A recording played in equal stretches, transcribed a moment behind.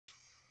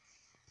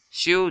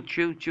Shoot,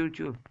 shoot, shoot,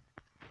 shoot.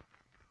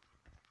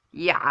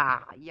 Yeah,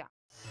 yeah.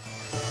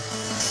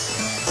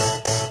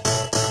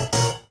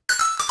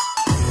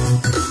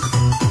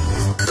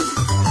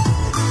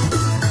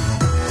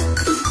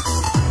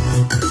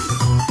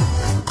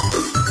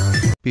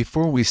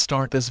 Before we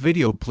start this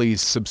video, please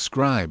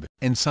subscribe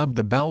and sub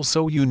the bell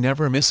so you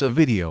never miss a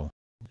video.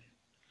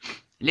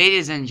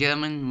 Ladies and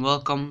gentlemen,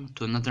 welcome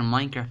to another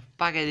Minecraft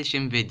Pack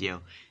Edition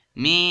video.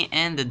 Me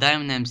and the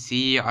Diamond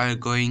MC are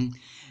going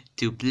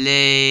to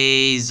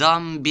play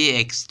Zombie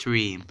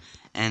Extreme,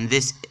 and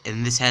this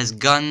has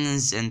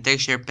guns and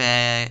texture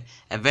pack,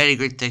 a very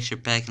great texture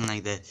pack and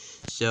like that.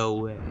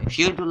 So if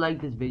you do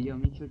like this video,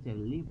 make sure to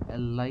leave a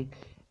like.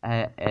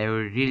 I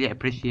would really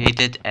appreciate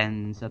it,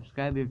 and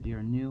subscribe if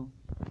you're new,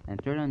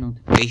 and turn on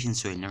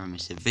notifications so you'll never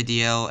miss a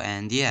video.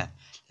 And yeah,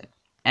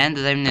 and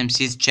the Diamond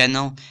MC's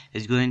channel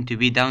is going to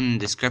be down in the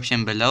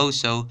description below.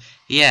 So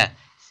yeah,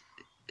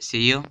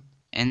 see you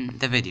in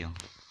the video.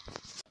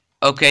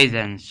 Okay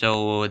then,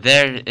 so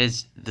there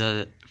is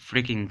the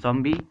freaking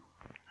zombie,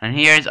 and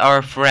here's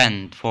our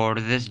friend for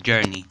this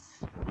journey.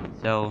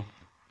 So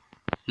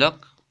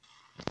look,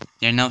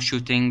 they're now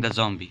shooting the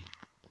zombie,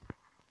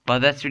 but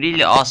that's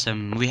really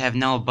awesome. We have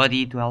now a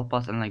buddy to help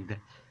us and like that.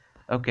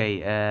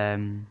 Okay,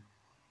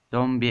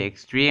 Zombie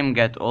Extreme,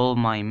 get all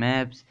my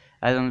maps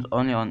items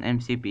only on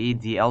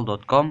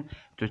mcpedl.com.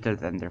 Twitter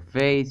the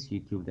interface,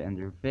 YouTube the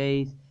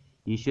interface.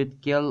 You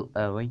should kill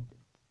wait.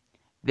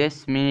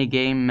 This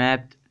minigame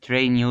map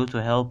train you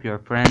to help your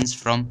friends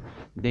from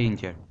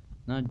danger.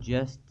 Not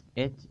just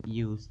it,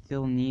 you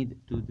still need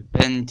to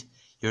defend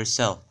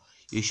yourself.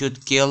 You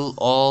should kill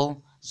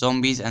all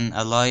zombies and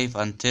alive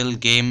until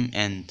game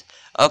end.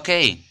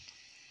 Okay,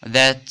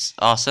 that's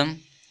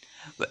awesome.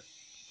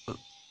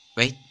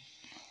 Wait,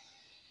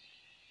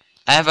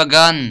 I have a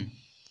gun.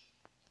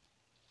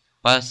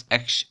 Well, it's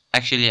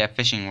actually a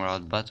fishing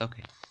rod, but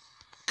okay.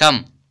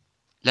 Come,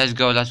 let's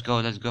go, let's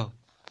go, let's go.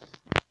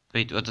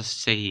 Wait, what does it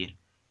say here?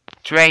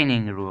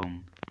 Training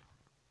room.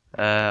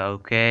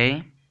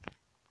 Okay.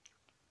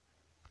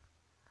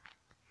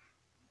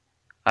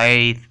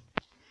 It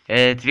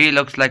really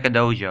looks like a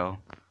dojo,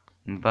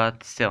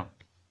 but still.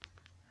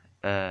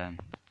 And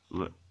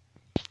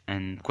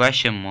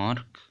question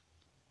mark.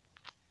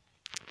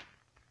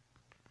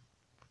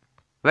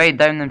 Wait,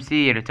 Diamond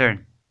MC,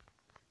 return.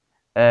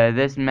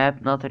 This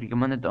map not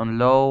recommended on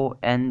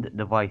low-end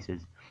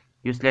devices.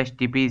 Use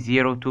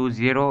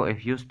 /TP020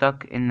 if you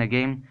stuck in the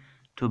game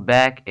to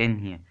back in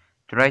here.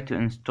 Try to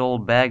install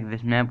back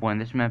this map when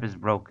this map is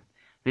broken.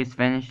 Please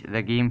finish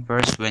the game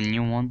first when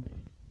you want to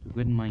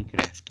quit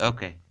Minecraft.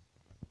 Okay.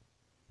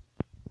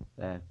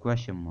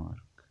 Question mark.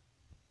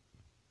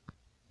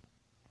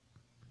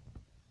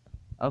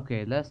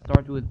 Okay, let's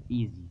start with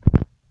easy.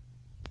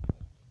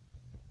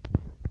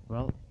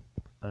 Well,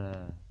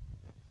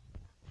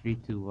 3,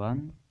 2,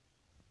 1.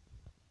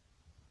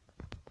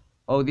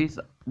 Oh, these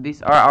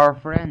are our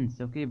friends.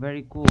 Okay,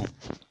 very cool.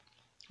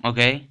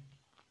 Okay.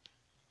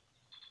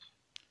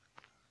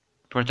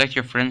 Protect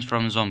your friends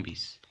from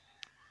zombies.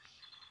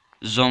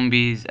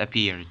 Zombies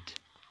appeared.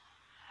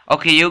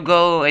 Okay, you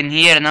go in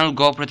here and I'll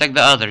go protect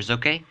the others,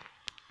 okay?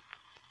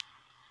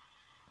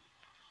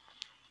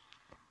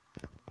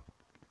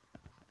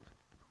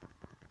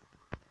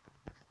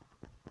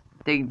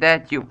 Take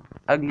that, you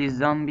ugly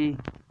zombie.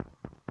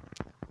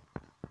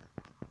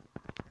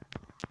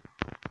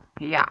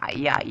 Yeah.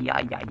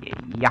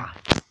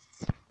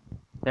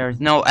 There's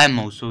no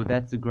ammo, so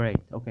that's great.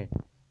 Okay.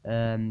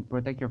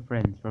 Protect your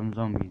friends from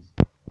zombies.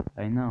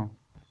 I know.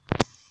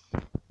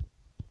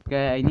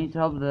 Okay, I need to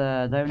help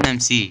the Diamond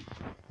MC.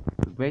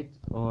 Wait,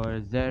 or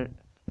is there...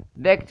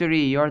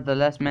 Victory! You're the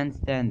last man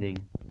standing.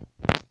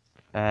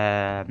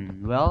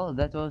 Well,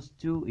 that was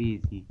too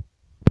easy.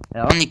 I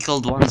only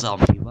killed one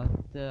zombie, but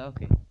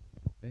okay.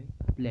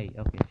 Play,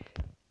 okay.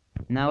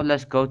 Now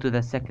let's go to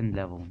the second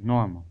level,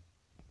 normal.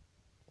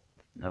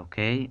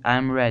 Okay,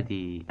 I'm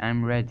ready.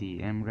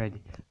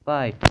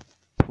 5,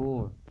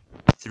 4,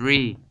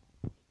 3,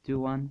 2,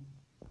 1,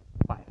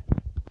 fire.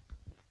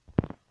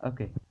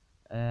 Okay,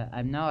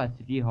 I'm now at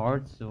 3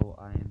 hearts, so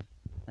I'm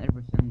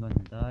 100% gonna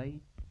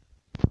die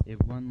if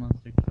one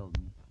monster killed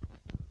me.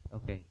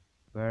 Okay,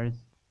 where's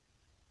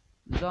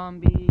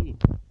zombie?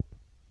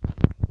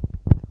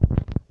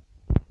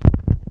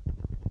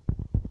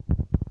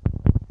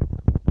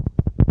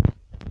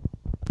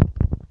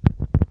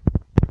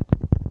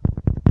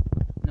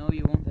 No,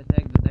 you won't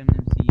attack the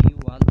Diamond MC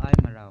while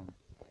I'm around,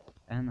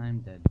 and I'm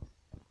dead.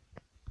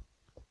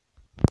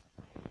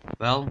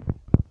 Well,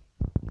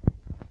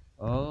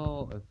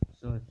 oh,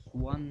 so it's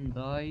one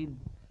died.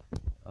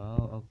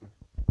 Oh, okay.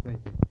 Wait.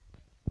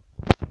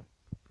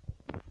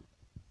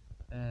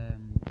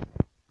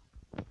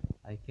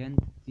 I can't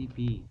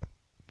TP.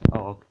 Oh,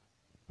 okay.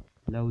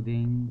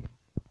 Loading.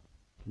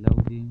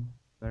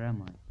 Where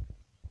am I?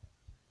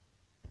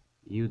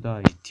 You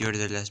died. You're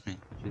the last man.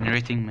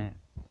 Generating map.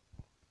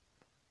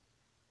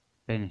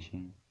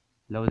 Finishing.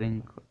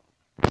 Loading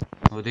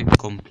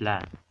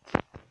complete.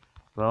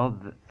 Well,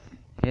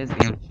 his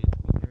English is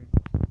weird.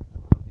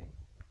 Okay.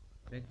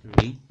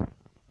 Victory.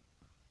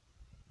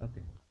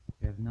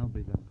 now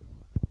begun.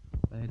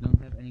 But I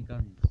don't have any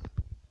guns.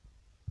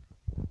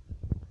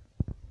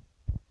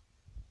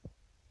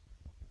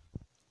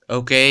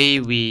 Okay,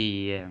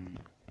 we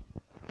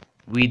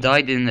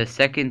died in the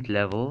second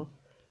level,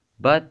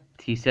 but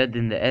he said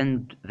in the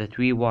end that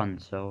we won,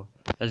 so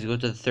let's go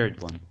to the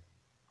third one.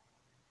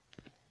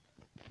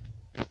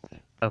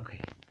 Okay,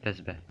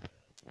 that's bad.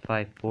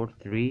 5, 4,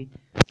 3,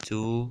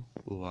 2,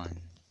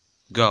 1.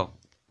 Go.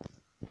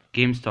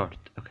 Game start.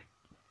 Okay.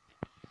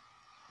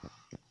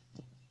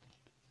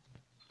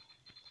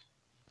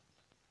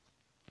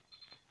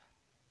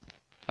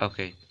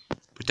 Okay.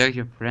 Protect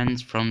your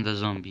friends from the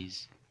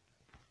zombies.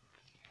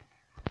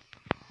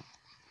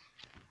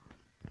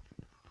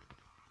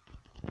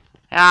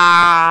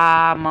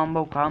 Ah,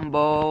 Mambo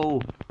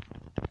combo.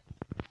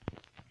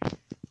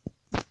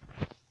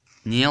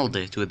 Nailed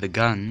it with the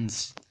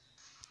guns.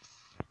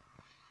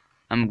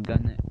 I'm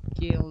gonna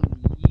kill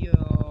you.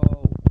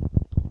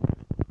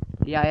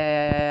 Yeah.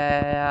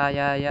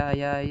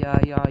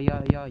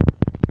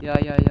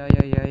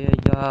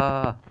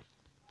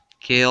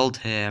 Killed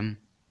him.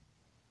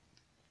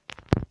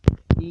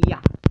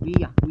 Yeah.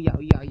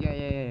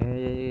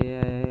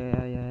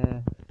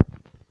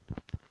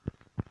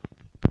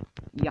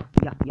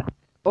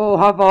 Oh,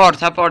 half a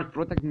heart,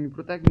 protect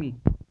me.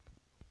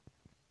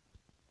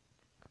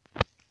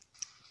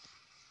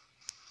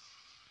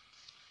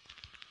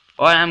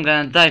 Or I'm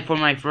gonna die for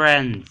my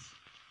friends.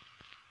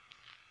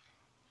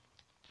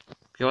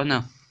 Okay, what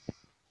now?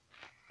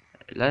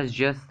 Let's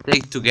just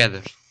stick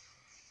together.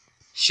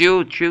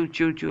 Shoot.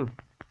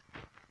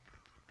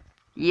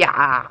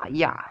 Yeah.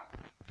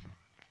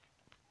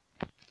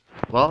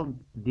 Well,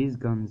 these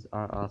guns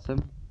are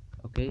awesome.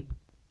 Okay.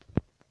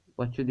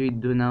 What should we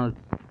do now,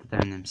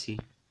 Titan MC?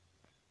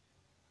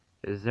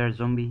 Is there a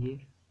zombie here?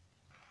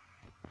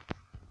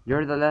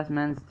 You're the last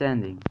man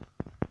standing.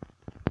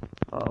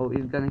 Oh,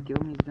 he's gonna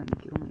kill me.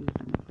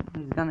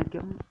 He's gonna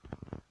kill me.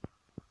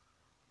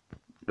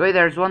 Wait,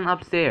 there's one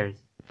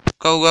upstairs.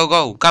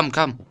 Go.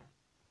 Come.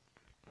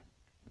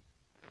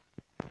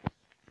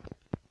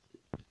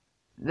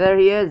 There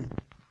he is.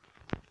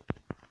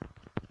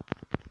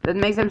 That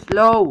makes him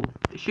slow.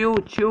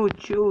 Shoot.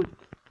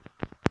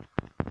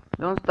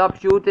 Don't stop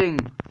shooting.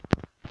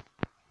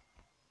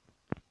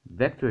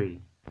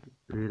 Victory.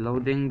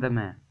 Reloading the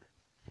map.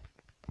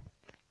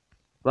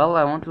 Well,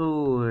 I want to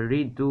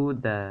redo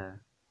the...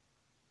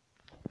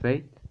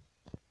 Wait.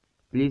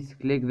 Please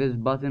click this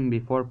button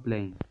before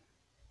playing.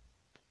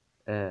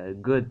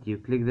 Good, you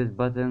click this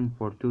button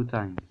for 2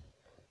 times.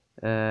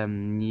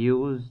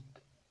 Used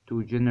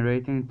to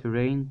generating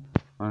terrain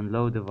on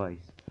low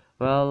device.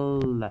 Well,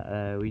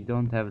 we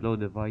don't have low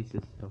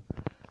devices, so...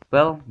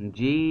 Well,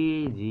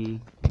 GG.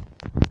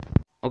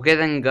 Okay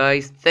then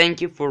guys, thank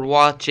you for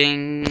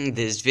watching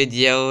this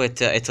video.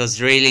 It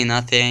was really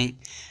nothing,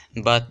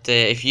 but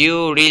if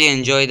you really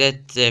enjoyed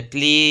it,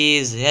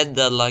 please hit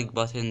the like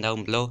button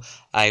down below.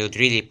 I would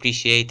really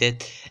appreciate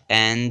it,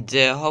 and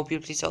hope you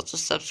please also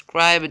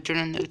subscribe and turn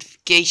on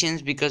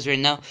notifications, because we're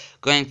now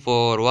going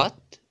for what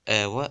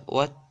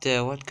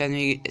can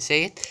we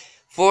say it,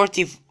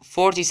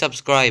 40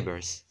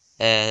 subscribers.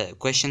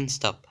 Question,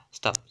 stop.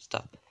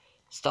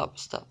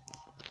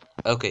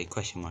 Okay,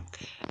 question mark.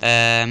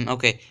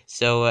 Okay,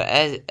 so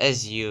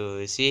as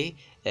you see,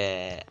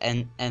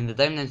 and the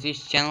Diamond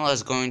Fish channel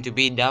is going to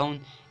be down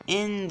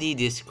in the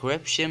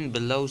description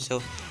below.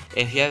 So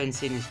if you haven't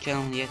seen his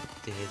channel yet,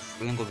 his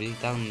link will be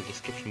down in the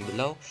description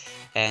below.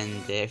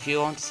 And if you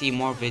want to see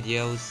more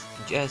videos,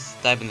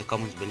 just type in the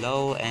comments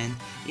below. And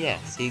yeah,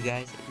 see you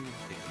guys.